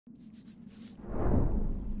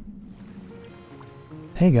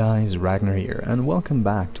Hey guys, Ragnar here, and welcome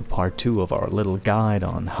back to part 2 of our little guide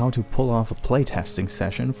on how to pull off a playtesting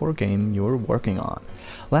session for a game you're working on.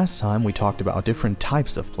 Last time we talked about different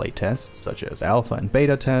types of playtests, such as alpha and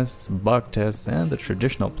beta tests, bug tests, and the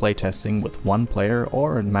traditional playtesting with one player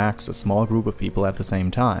or at max a small group of people at the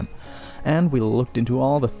same time. And we looked into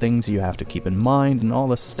all the things you have to keep in mind and all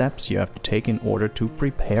the steps you have to take in order to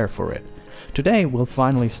prepare for it. Today we'll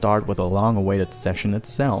finally start with a long-awaited session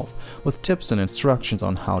itself, with tips and instructions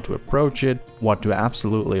on how to approach it, what to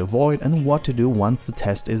absolutely avoid, and what to do once the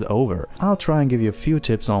test is over. I'll try and give you a few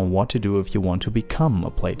tips on what to do if you want to become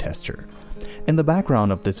a playtester. In the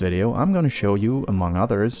background of this video, I'm going to show you, among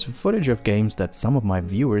others, footage of games that some of my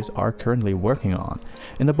viewers are currently working on.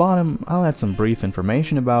 In the bottom, I'll add some brief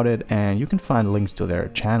information about it, and you can find links to their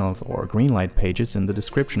channels or greenlight pages in the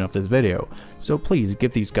description of this video, so please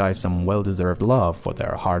give these guys some well-deserved love for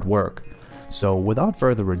their hard work. So without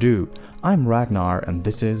further ado, I'm Ragnar and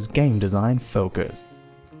this is Game Design Focus.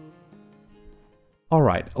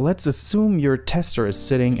 Alright, let's assume your tester is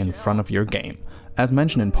sitting in front of your game. As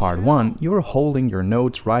mentioned in part 1, you're holding your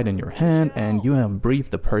notes right in your hand and you have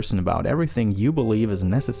briefed the person about everything you believe is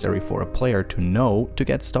necessary for a player to know to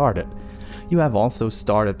get started. You have also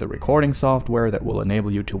started the recording software that will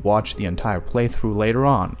enable you to watch the entire playthrough later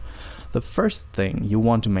on. The first thing you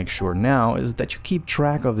want to make sure now is that you keep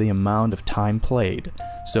track of the amount of time played.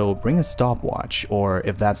 So bring a stopwatch, or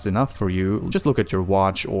if that's enough for you, just look at your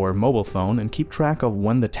watch or mobile phone and keep track of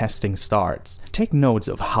when the testing starts. Take notes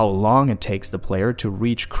of how long it takes the player to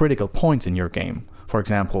reach critical points in your game. For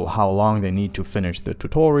example, how long they need to finish the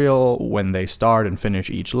tutorial, when they start and finish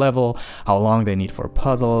each level, how long they need for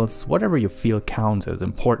puzzles, whatever you feel counts as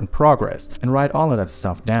important progress, and write all of that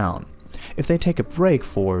stuff down. If they take a break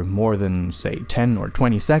for more than, say, 10 or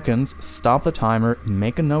 20 seconds, stop the timer,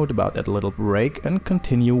 make a note about that little break, and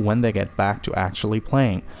continue when they get back to actually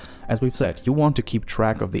playing. As we've said, you want to keep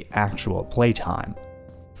track of the actual playtime.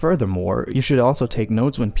 Furthermore, you should also take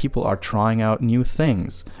notes when people are trying out new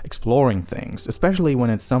things, exploring things, especially when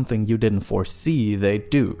it's something you didn't foresee they'd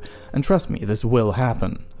do. And trust me, this will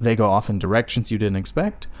happen. They go off in directions you didn't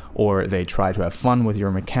expect, or they try to have fun with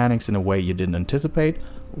your mechanics in a way you didn't anticipate.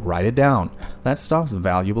 Write it down. That stuff's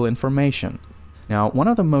valuable information. Now, one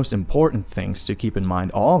of the most important things to keep in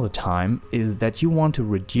mind all the time is that you want to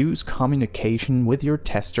reduce communication with your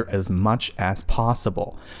tester as much as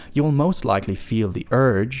possible. You'll most likely feel the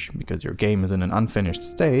urge, because your game is in an unfinished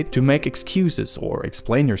state, to make excuses or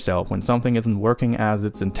explain yourself when something isn't working as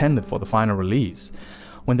it's intended for the final release.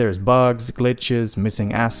 When there's bugs, glitches,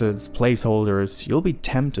 missing assets, placeholders, you'll be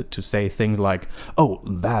tempted to say things like, "Oh,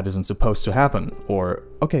 that isn't supposed to happen," or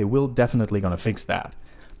 "Okay, we're definitely gonna fix that."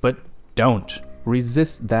 But don't.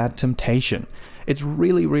 Resist that temptation. It's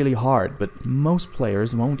really hard, but most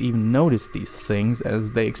players won't even notice these things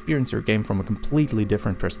as they experience your game from a completely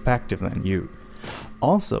different perspective than you.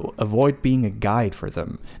 Also, avoid being a guide for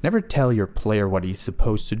them. Never tell your player what he's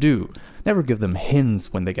supposed to do. Never give them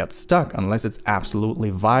hints when they get stuck unless it's absolutely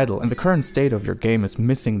vital and the current state of your game is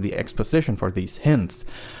missing the exposition for these hints.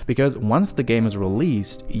 Because once the game is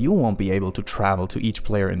released, you won't be able to travel to each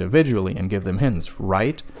player individually and give them hints,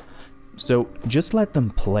 right? So just let them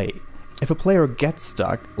play. If a player gets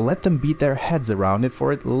stuck, let them beat their heads around it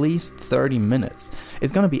for at least 30 minutes.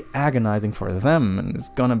 It's gonna be agonizing for them, and it's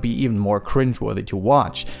gonna be even more cringeworthy to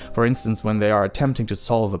watch. For instance, when they are attempting to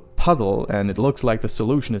solve a puzzle and it looks like the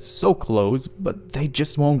solution is so close, but they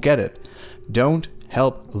just won't get it. Don't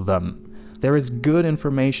help them. There is good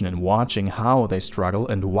information in watching how they struggle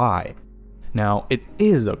and why. Now, it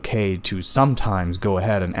is okay to sometimes go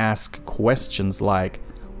ahead and ask questions like,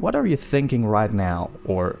 "What are you thinking right now?"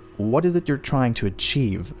 or "What is it you're trying to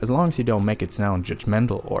achieve?" as long as you don't make it sound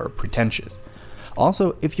judgmental or pretentious.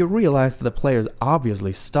 Also, if you realize that the player's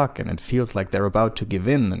obviously stuck and it feels like they're about to give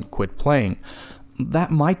in and quit playing,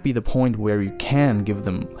 that might be the point where you can give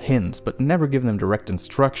them hints, but never give them direct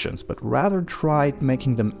instructions, but rather try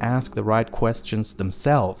making them ask the right questions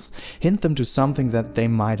themselves. Hint them to something that they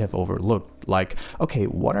might have overlooked, like, "Okay,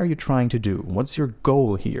 what are you trying to do? What's your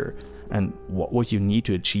goal here? And what would you need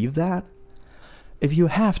to achieve that?" If you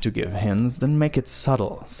have to give hints, then make it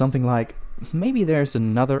subtle. Something like, "Maybe there's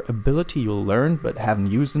another ability you'll learn but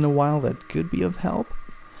haven't used in a while that could be of help."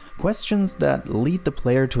 Questions that lead the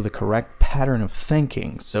player to the correct pattern of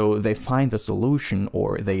thinking, so they find the solution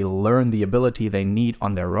or they learn the ability they need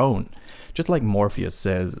on their own. Just like Morpheus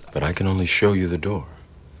says, "But I can only show you the door.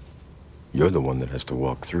 You're the one that has to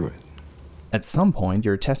walk through it." At some point,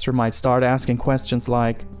 your tester might start asking questions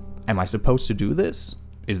like, "Am I supposed to do this?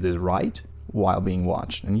 Is this right? while being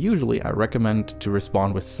watched, and usually I recommend to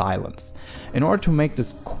respond with silence. In order to make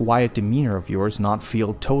this quiet demeanor of yours not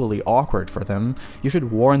feel totally awkward for them, you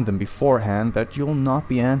should warn them beforehand that you'll not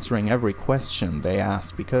be answering every question they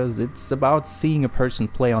ask, because it's about seeing a person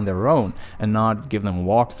play on their own and not give them a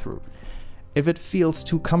walkthrough. If it feels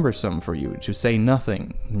too cumbersome for you to say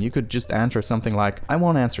nothing, you could just answer something like, "I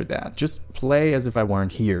won't answer that, just play as if I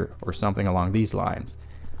weren't here," or something along these lines.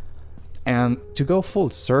 And to go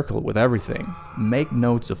full circle with everything, make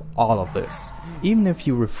notes of all of this. Even if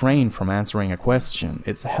you refrain from answering a question,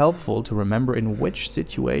 it's helpful to remember in which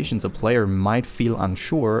situations a player might feel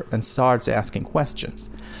unsure and starts asking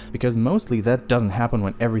questions. Because mostly that doesn't happen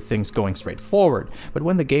when everything's going straight forward, but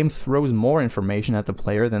when the game throws more information at the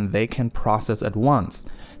player than they can process at once.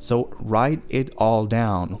 So write it all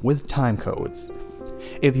down with time codes.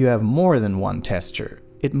 If you have more than one tester,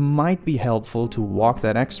 it might be helpful to walk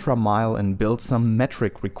that extra mile and build some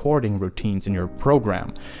metric recording routines in your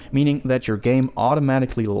program, meaning that your game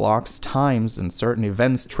automatically logs times and certain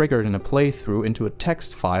events triggered in a playthrough into a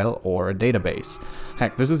text file or a database.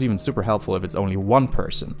 Heck, this is even super helpful if it's only one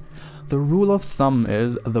person. The rule of thumb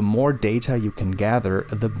is the more data you can gather,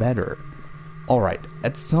 the better. Alright,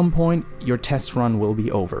 at some point your test run will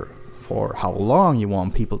be over. For how long you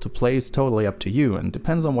want people to play is totally up to you and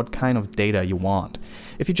depends on what kind of data you want.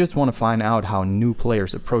 If you just want to find out how new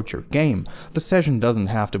players approach your game, the session doesn't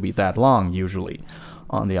have to be that long usually.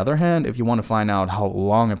 On the other hand, if you want to find out how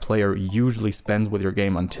long a player usually spends with your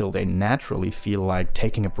game until they naturally feel like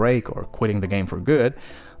taking a break or quitting the game for good,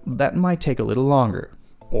 that might take a little longer.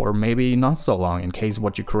 Or maybe not so long in case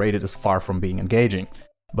what you created is far from being engaging.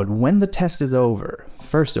 But when the test is over,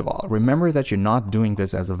 first of all, remember that you're not doing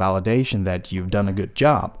this as a validation that you've done a good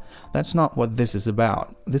job. That's not what this is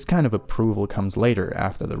about. This kind of approval comes later,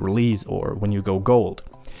 after the release or when you go gold.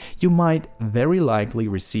 You might very likely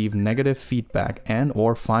receive negative feedback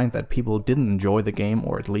and/or find that people didn't enjoy the game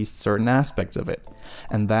or at least certain aspects of it.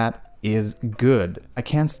 And that is good. I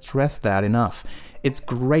can't stress that enough. It's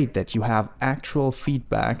great that you have actual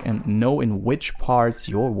feedback and know in which parts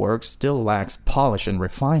your work still lacks polish and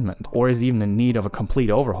refinement, or is even in need of a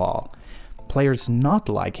complete overhaul. Players not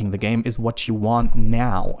liking the game is what you want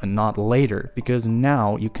now and not later, because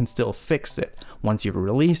now you can still fix it. Once you've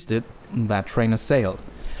released it, that train has sailed.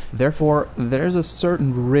 Therefore, there's a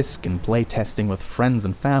certain risk in playtesting with friends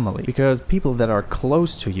and family, because people that are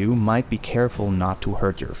close to you might be careful not to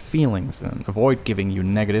hurt your feelings and avoid giving you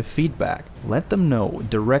negative feedback. Let them know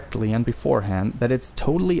directly and beforehand that it's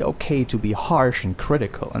totally okay to be harsh and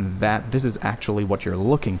critical and that this is actually what you're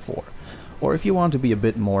looking for. Or if you want to be a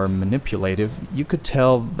bit more manipulative, you could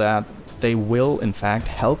tell that they will in fact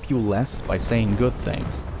help you less by saying good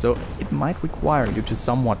things. So it might require you to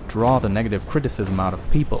somewhat draw the negative criticism out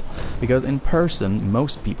of people, because in person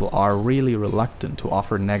most people are really reluctant to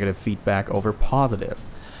offer negative feedback over positive.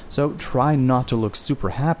 So try not to look super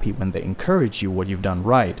happy when they encourage you what you've done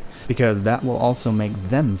right, because that will also make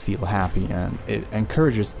them feel happy and it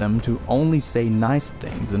encourages them to only say nice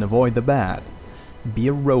things and avoid the bad. Be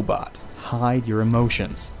a robot. Hide your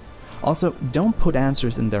emotions. Also, don't put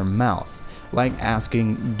answers in their mouth, like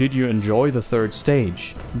asking, "Did you enjoy the third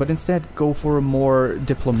stage?" But instead go for a more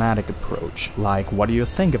diplomatic approach, like, "What do you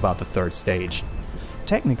think about the third stage?"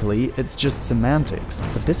 Technically, it's just semantics,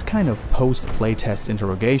 but this kind of post-playtest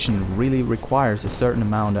interrogation really requires a certain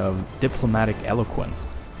amount of diplomatic eloquence.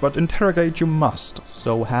 But interrogate you must,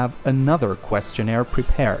 so have another questionnaire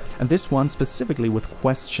prepared, and this one specifically with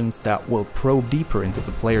questions that will probe deeper into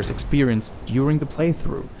the player's experience during the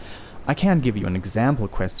playthrough. I can't give you an example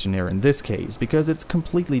questionnaire in this case, because it's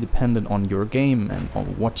completely dependent on your game and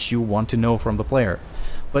on what you want to know from the player.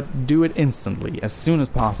 But do it instantly, as soon as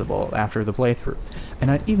possible after the playthrough. And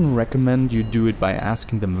I'd even recommend you do it by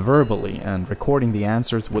asking them verbally and recording the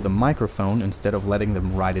answers with a microphone instead of letting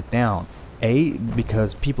them write it down. A,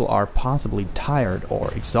 because people are possibly tired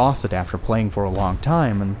or exhausted after playing for a long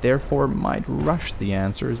time and therefore might rush the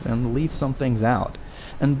answers and leave some things out.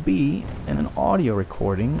 And B, in an audio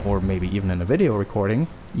recording, or maybe even in a video recording,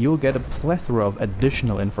 you'll get a plethora of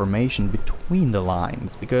additional information between the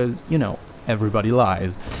lines, because, you know, everybody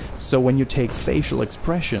lies. So when you take facial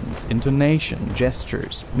expressions, intonation,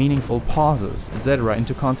 gestures, meaningful pauses, etc.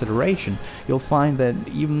 into consideration, you'll find that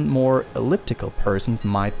even more elliptical persons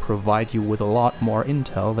might provide you with a lot more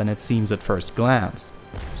intel than it seems at first glance.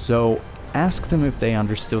 So ask them if they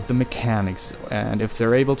understood the mechanics and if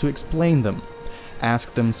they're able to explain them.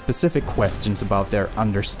 Ask them specific questions about their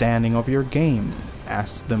understanding of your game.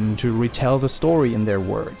 Ask them to retell the story in their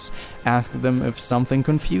words. Ask them if something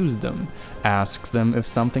confused them. Ask them if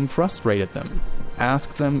something frustrated them.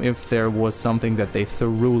 Ask them if there was something that they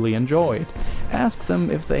thoroughly enjoyed. Ask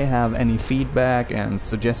them if they have any feedback and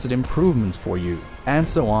suggested improvements for you, and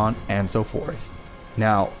so on and so forth.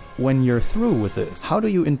 Now, when you're through with this, how do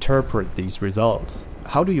you interpret these results?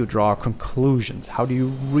 How do you draw conclusions? How do you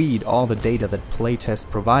read all the data that Playtest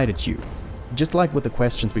provided you? Just like with the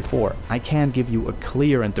questions before, I can't give you a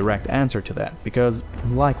clear and direct answer to that, because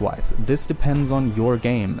likewise, this depends on your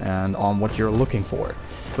game and on what you're looking for.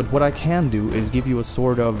 But what I can do is give you a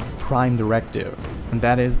sort of prime directive, and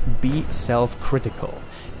that is be self-critical.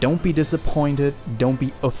 Don't be disappointed, don't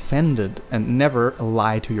be offended, and never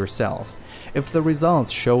lie to yourself. If the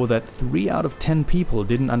results show that 3 out of 10 people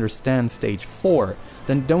didn't understand stage 4,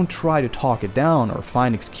 then don't try to talk it down or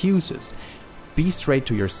find excuses. Be straight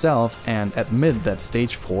to yourself and admit that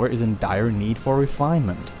stage 4 is in dire need for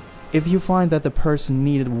refinement. If you find that the person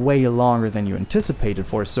needed way longer than you anticipated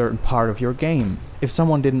for a certain part of your game, if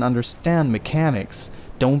someone didn't understand mechanics,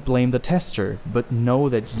 don't blame the tester, but know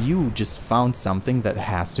that you just found something that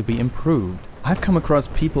has to be improved. I've come across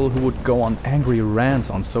people who would go on angry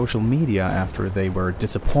rants on social media after they were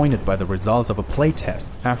disappointed by the results of a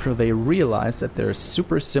playtest, after they realized that their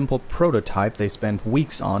super simple prototype they spent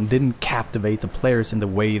weeks on didn't captivate the players in the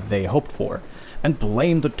way they hoped for, and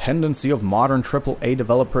blamed the tendency of modern AAA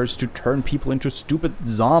developers to turn people into stupid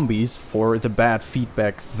zombies for the bad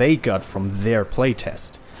feedback they got from their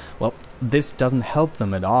playtest. Well, this doesn't help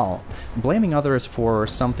them at all. Blaming others for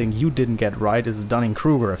something you didn't get right is a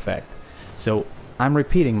Dunning-Kruger effect. So, I'm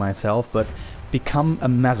repeating myself, but become a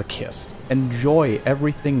masochist. Enjoy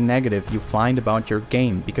everything negative you find about your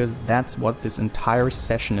game, because that's what this entire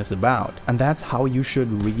session is about. And that's how you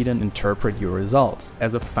should read and interpret your results,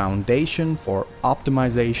 as a foundation for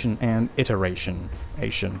optimization and iteration.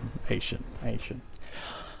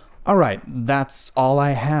 Alright, that's all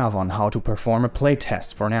I have on how to perform a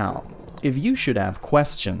playtest for now. If you should have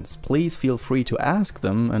questions, please feel free to ask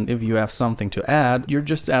them, and if you have something to add, you're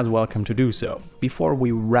just as welcome to do so. Before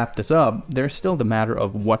we wrap this up, there's still the matter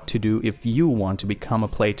of what to do if you want to become a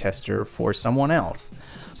playtester for someone else.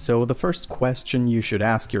 So the first question you should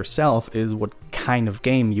ask yourself is what kind of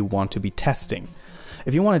game you want to be testing.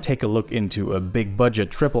 If you want to take a look into a big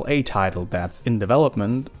budget AAA title that's in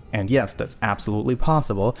development, and yes, that's absolutely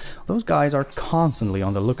possible, those guys are constantly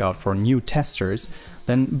on the lookout for new testers,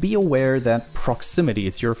 then be aware that proximity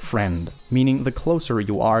is your friend, meaning the closer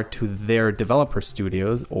you are to their developer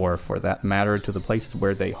studios, or for that matter to the places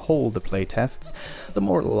where they hold the playtests, the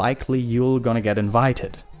more likely you're gonna get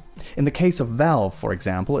invited. In the case of Valve, for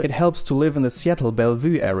example, it helps to live in the Seattle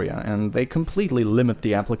Bellevue area, and they completely limit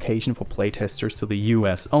the application for playtesters to the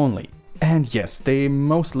US only. And yes, they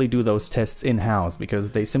mostly do those tests in-house,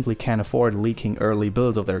 because they simply can't afford leaking early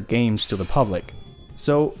builds of their games to the public.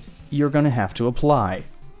 So you're gonna have to apply.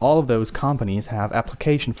 All of those companies have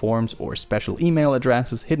application forms or special email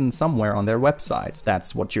addresses hidden somewhere on their websites.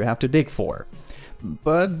 That's what you have to dig for.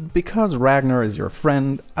 But because Ragnar is your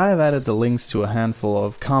friend, I've added the links to a handful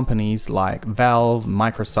of companies like Valve,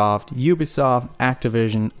 Microsoft, UBISOFT,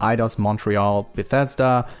 ACTIVISION, EIDOS Montreal,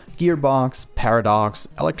 Bethesda, GEARBOX, Paradox,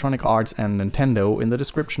 Electronic Arts and Nintendo in the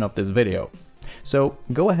description of this video. So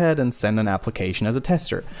go ahead and send an application as a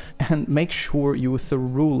tester, and make sure you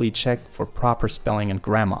thoroughly check for proper spelling and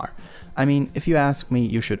grammar. I mean, if you ask me,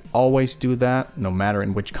 you should always do that, no matter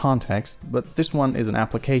in which context, but this one is an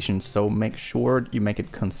application, so make sure you make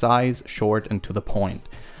it concise, short and to the point.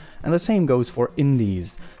 And the same goes for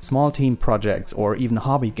indies, small team projects or even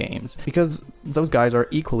hobby games, because those guys are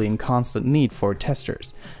equally in constant need for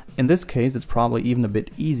testers. In this case, it's probably even a bit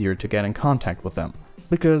easier to get in contact with them.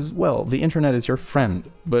 Because, well, the internet is your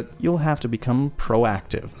friend, but you'll have to become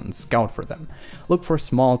proactive and scout for them. Look for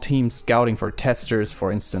small teams scouting for testers,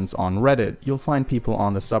 for instance on Reddit. You'll find people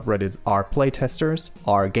on the subreddits r/playtesters,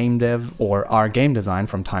 r/gamedev, or r/gamedesign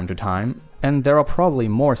from time to time. And there are probably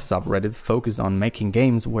more subreddits focused on making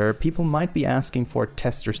games where people might be asking for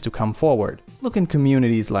testers to come forward. Look in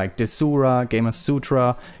communities like Desura,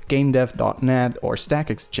 Gamasutra, GameDev.net or Stack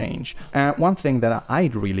Exchange. One thing that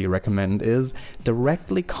I'd really recommend is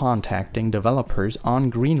directly contacting developers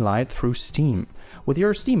on Greenlight through Steam with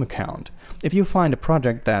your Steam account. If you find a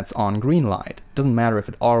project that's on Greenlight, doesn't matter if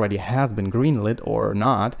it already has been greenlit or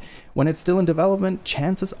not, when it's still in development,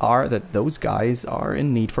 chances are that those guys are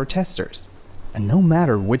in need for testers. And no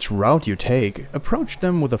matter which route you take, approach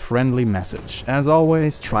them with a friendly message. As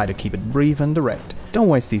always, try to keep it brief and direct. Don't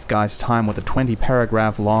waste these guys' time with a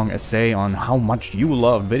 20-paragraph long essay on how much you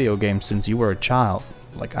love video games since you were a child,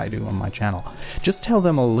 like I do on my channel. Just tell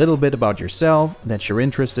them a little bit about yourself, that you're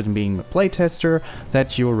interested in being a playtester,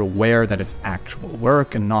 that you're aware that it's actual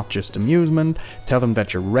work and not just amusement. Tell them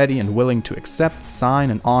that you're ready and willing to accept,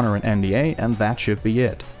 sign, and honor an NDA, and that should be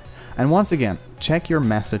it. And once again, check your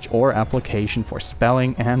message or application for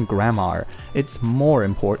spelling and grammar. It's more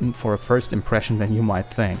important for a first impression than you might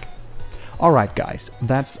think. Alright guys,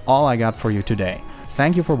 that's all I got for you today.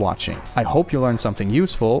 Thank you for watching. I hope you learned something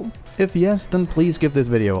useful. If yes, then please give this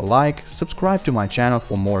video a like, subscribe to my channel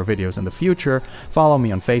for more videos in the future, follow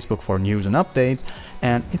me on Facebook for news and updates,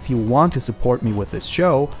 and if you want to support me with this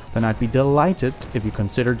show, then I'd be delighted if you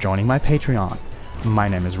consider joining my Patreon. My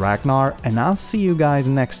name is Ragnar, and I'll see you guys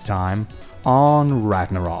next time on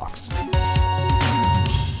RagnarRox.